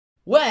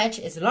Which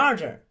is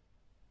larger,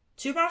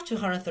 2 to the power of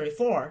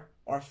 234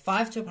 or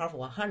 5 to the power of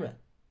 100?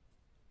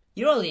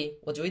 Usually,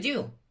 what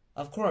do?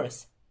 Of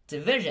course,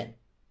 division.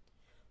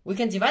 We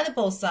can divide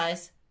both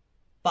sides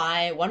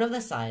by one of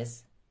the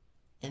sides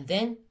and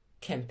then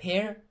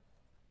compare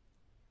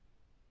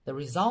the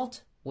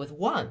result with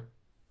 1.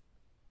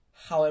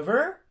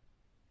 However,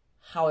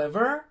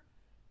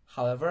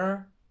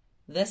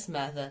 this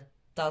method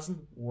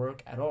doesn't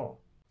work at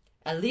all,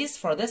 at least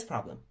for this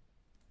problem.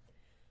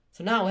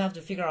 So now we have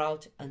to figure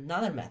out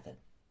another method.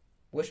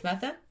 Which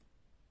method?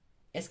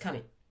 It's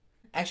coming.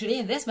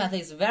 Actually, this method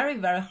is very,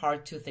 very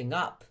hard to think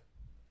up.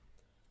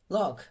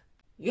 Look,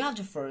 you have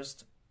to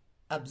first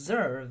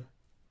observe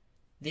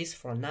these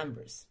 4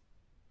 numbers.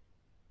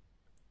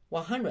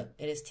 100,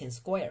 it is 10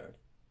 squared.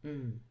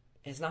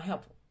 It's not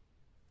helpful.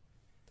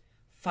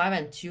 5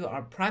 and 2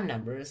 are prime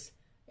numbers.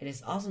 It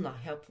is also not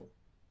helpful.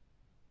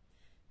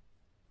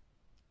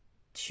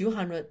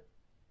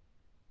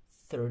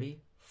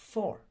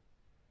 234.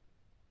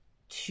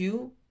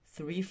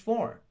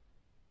 234.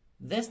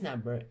 This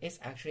number is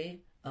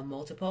actually a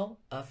multiple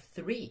of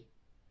 3.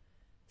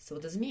 So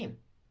what does it mean?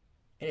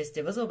 It is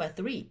divisible by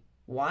 3.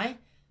 Why?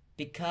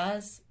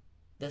 Because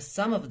the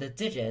sum of the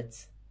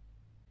digits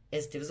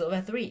is divisible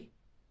by 3.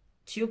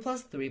 2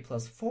 plus 3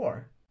 plus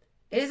 4.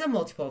 It is a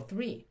multiple of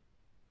 3.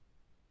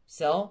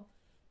 So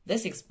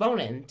this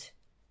exponent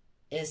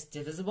is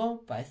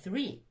divisible by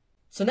 3.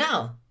 So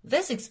now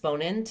this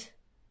exponent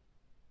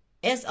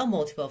is a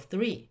multiple of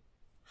 3.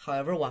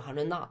 However,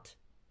 100 not.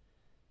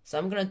 So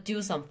I'm going to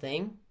do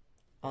something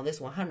on this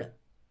 100,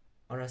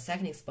 on our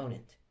second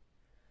exponent.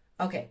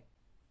 Okay,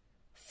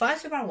 5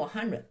 to the power of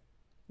 100.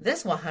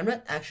 This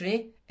 100,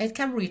 actually, it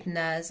can be written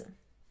as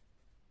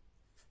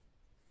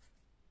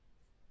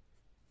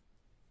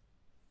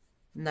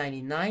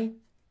 99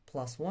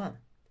 plus 1.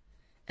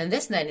 And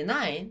this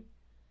 99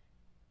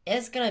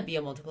 is going to be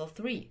a multiple of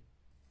 3.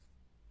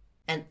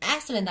 An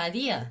excellent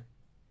idea.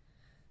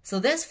 So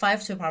this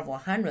 5 to the power of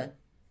 100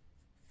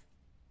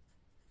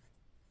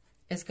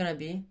 is going to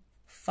be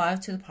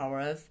 5 to the power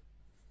of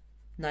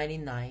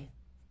 99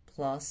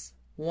 plus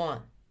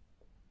 1.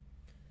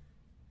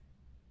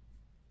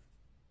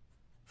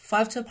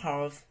 5 to the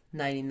power of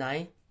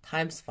 99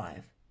 times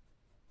 5.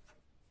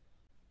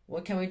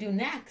 What can we do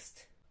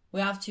next?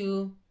 We have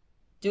to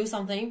do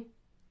something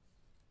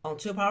on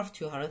 2 to the power of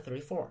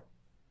 234.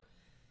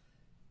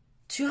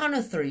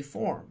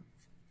 234.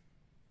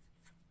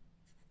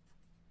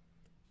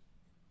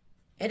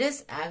 It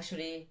is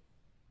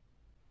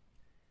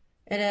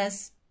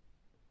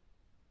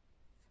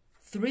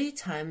 3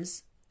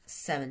 times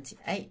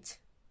 78.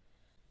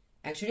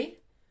 Actually,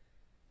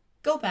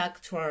 go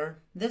back to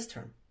this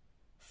term.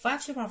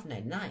 5 to the power of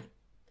 99.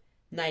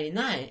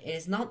 99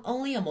 is not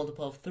only a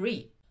multiple of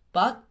 3,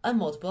 but a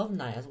multiple of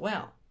 9 as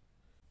well.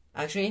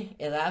 Actually,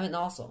 11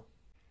 also.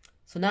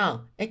 So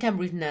now, it can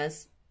be written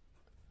as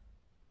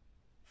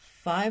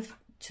 5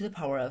 to the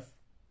power of,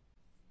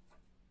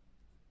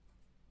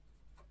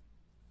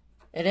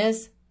 it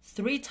is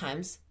 3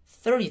 times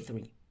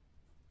 33.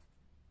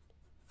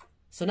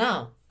 So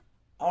now,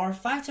 our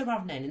 5 to the power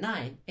of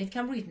 99, it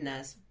can be written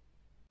as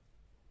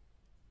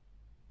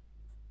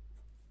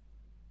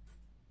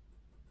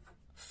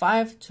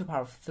 5 to the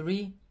power of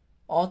 3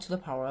 all to the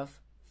power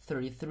of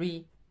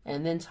 33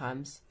 and then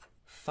times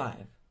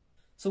 5.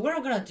 So what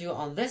we're going to do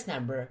on this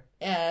number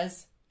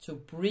is to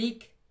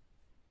break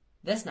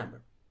this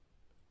number.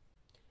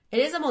 It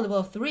is a multiple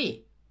of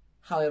 3.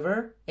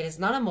 However, it is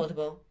not a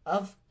multiple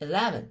of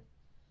 11.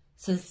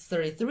 Since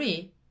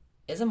 33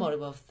 is a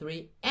multiple of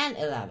 3 and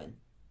 11.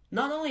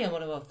 Not only a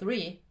multiple of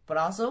 3, but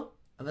also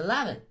of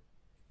 11.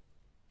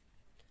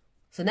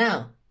 So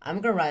now, I'm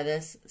going to write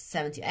this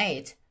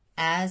 78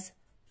 as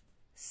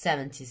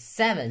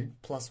 77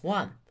 plus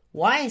 1.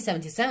 Why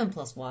 77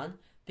 plus 1?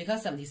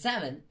 Because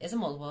 77 is a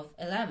multiple of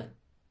 11.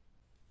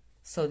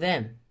 So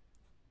then,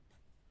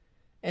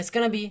 it's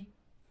going to be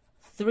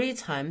 3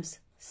 times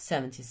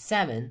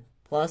 77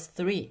 plus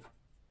 3.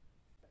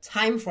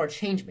 Time for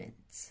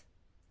changements.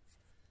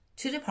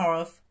 2 to the power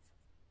of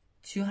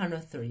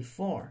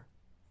 234.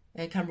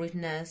 It can be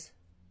written as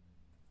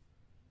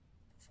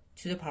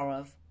 2 to the power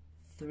of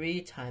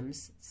 3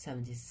 times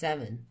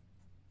 77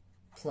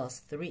 plus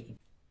 3.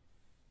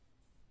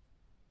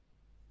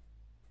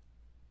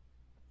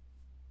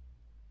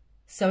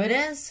 So it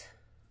is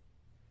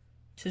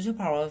 2 to the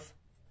power of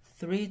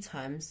 3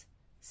 times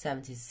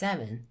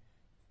 77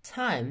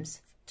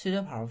 times 2 to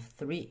the power of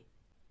 3.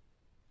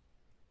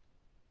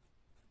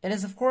 It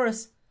is, of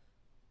course,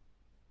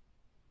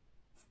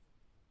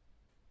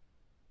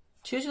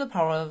 2 to the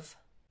power of,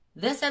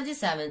 this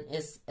 77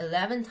 is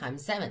 11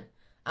 times 7.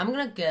 I'm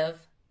going to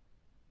give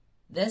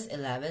this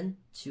 11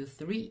 to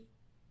 3.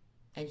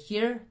 And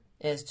here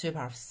is 2 to the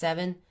power of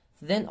 7,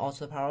 then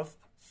also the power of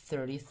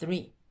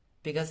 33.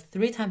 Because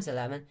 3 times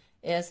 11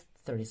 is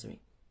 33.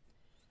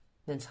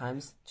 Then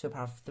times 2 to the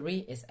power of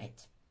 3 is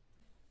 8.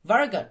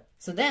 Very good.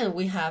 So then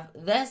we have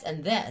this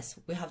and this.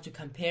 We have to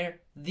compare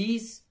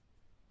these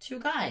two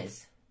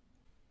guys.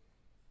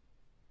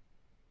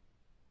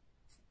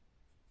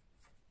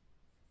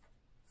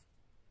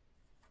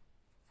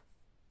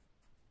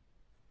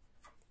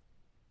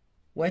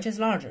 Which is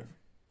larger?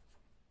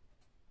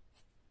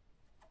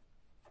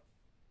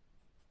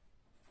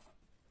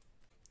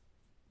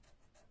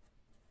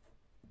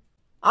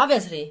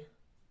 Obviously,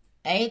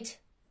 8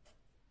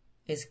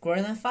 is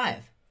greater than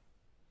 5.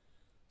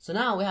 So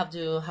now we have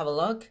to have a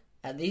look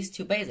at these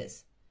two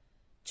bases,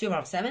 2 to the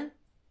power of 7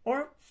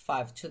 or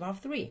 5 to the power of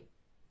 3.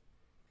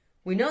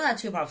 We know that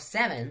 2 to the power of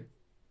 7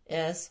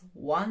 is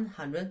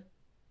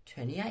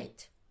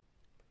 128.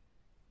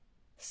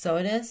 So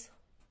it is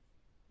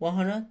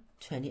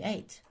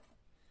 128.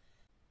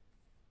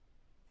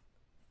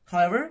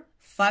 However,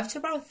 5 to the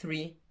power of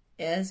 3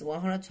 is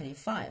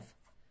 125.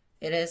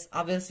 It is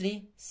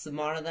obviously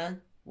smaller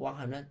than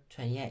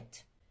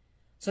 128.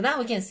 So now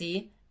we can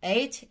see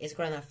 8 is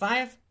greater than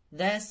 5,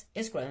 this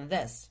is greater than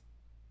this.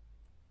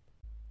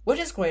 Which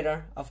is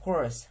greater, of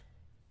course,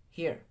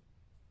 here.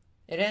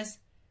 It is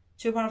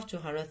 2 to the power of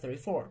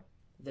 234,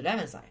 the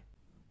left-hand side.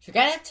 If you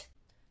get it,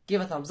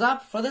 give a thumbs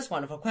up for this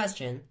wonderful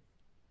question,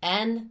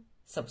 and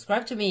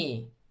subscribe to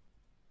me.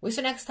 We'll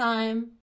see you next time.